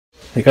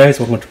Hey guys,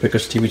 welcome to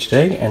Pickers TV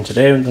today, and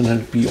today I'm going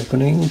to be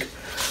opening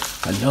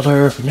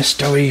another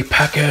mystery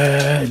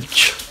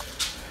package.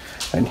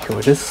 And here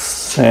it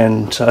is,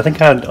 and I think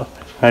I had an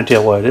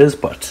idea what it is,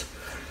 but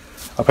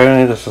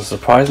apparently there's a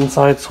surprise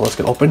inside, so let's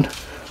get open.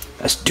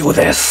 Let's do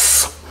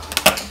this!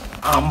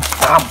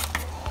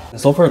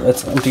 It's over,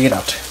 let's empty it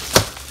out.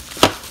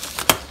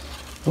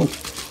 Oh,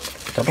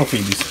 couple of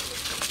freebies.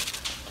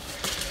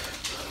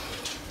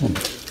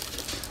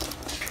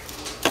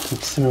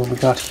 Let's see what we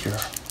got here.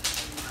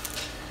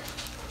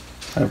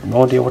 I have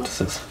no idea what this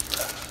is.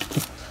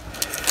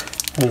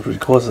 It's pretty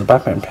cool. It's a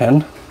Batman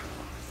pen.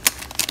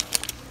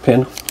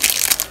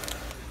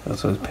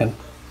 That's a pen.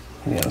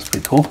 Yeah, that's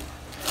pretty cool.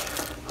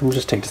 Let me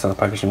just take this out of the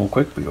packaging real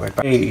quick. Be right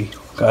back. Hey,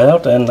 got it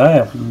out, and I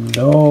have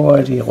no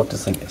idea what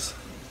this thing is.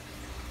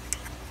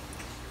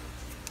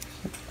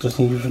 It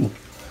doesn't even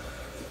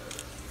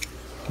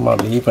come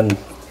out even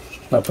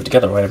not put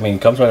together right. I mean,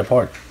 it comes right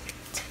apart.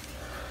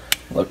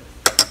 Look,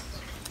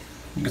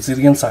 you can see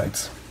the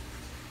insides.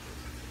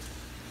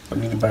 I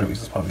mean, the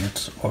batteries is probably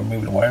it, or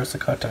maybe the wires are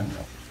cut, I don't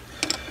know.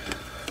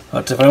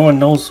 But if anyone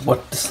knows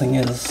what this thing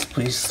is,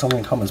 please tell me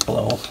in the comments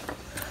below.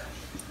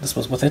 This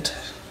was with it.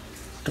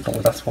 Don't know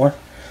what that's for.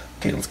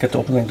 Okay, let's get to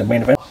opening the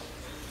main event.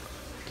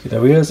 Okay,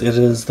 there he is. It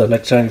is the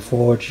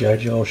 1994 G.I.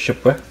 Joe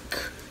Shipwreck.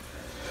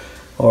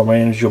 Or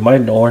you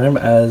might know him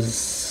as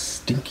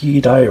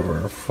Stinky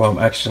Diver from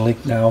Action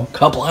League now.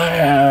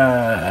 Kablam!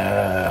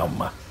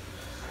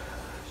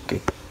 Okay.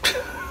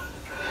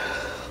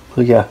 So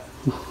yeah.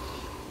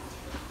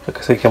 Like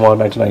I said, he came out in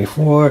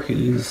 1994.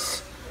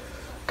 He's,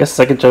 I guess,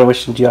 second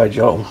generation G.I.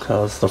 Joe,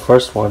 because the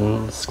first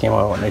ones came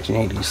out in the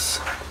 1980s.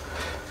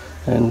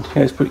 And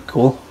yeah, he's pretty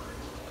cool.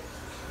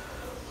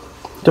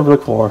 To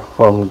look for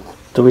from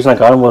the reason I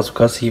got him was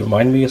because he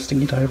reminded me of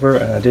Stinky Diver,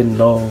 and I didn't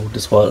know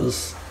this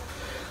was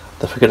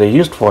the figure they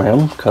used for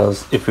him,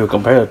 because if you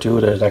compare the two,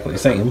 they're exactly the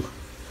same.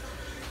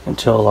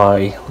 Until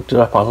I looked it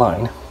up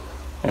online,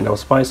 and it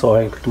was fine, so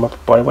I picked him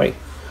up right away.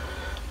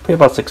 Paid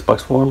about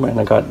 $6 for him, and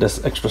I got this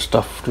extra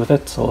stuff with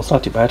it, so it's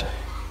not too bad.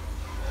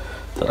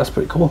 So that's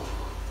pretty cool.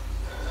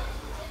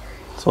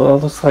 So that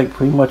looks like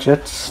pretty much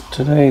it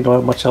today. Don't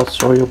have much else to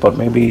show you, but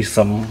maybe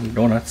some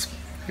donuts.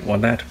 You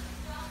want that?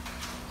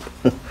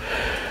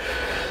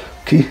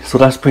 Okay, so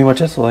that's pretty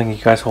much it. So thank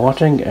you guys for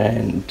watching,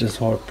 and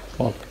just more.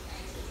 Well,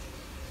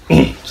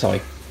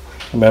 sorry.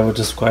 Remember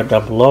to subscribe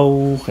down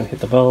below and hit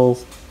the bell,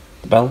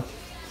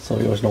 so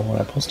you always know when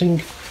I'm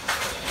posting.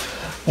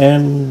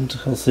 And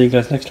I'll see you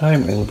guys next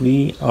time, and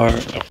we are...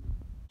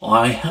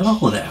 Why,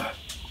 hello there.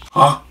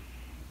 Huh?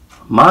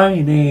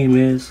 My name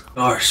is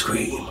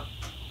Starscream.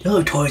 The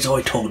other toys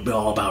always told me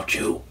all about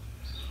you.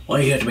 Why,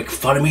 are you here to make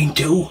fun of me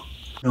too?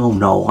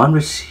 No, I'm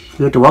just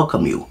here to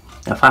welcome you.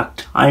 In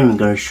fact, I'm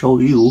going to show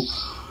you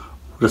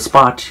the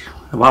spot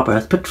Robert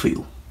has picked for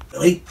you.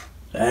 Really?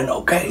 Then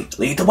okay,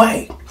 lead the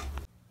way.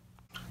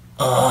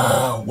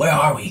 Where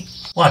are we?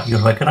 What, you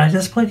recognize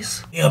this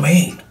place? What do you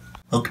mean?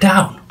 Look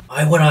down.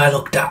 Why would I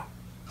look down?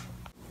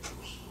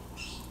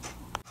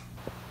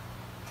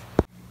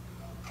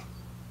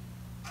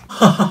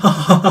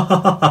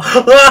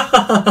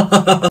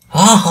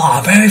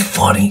 Ah, very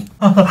funny.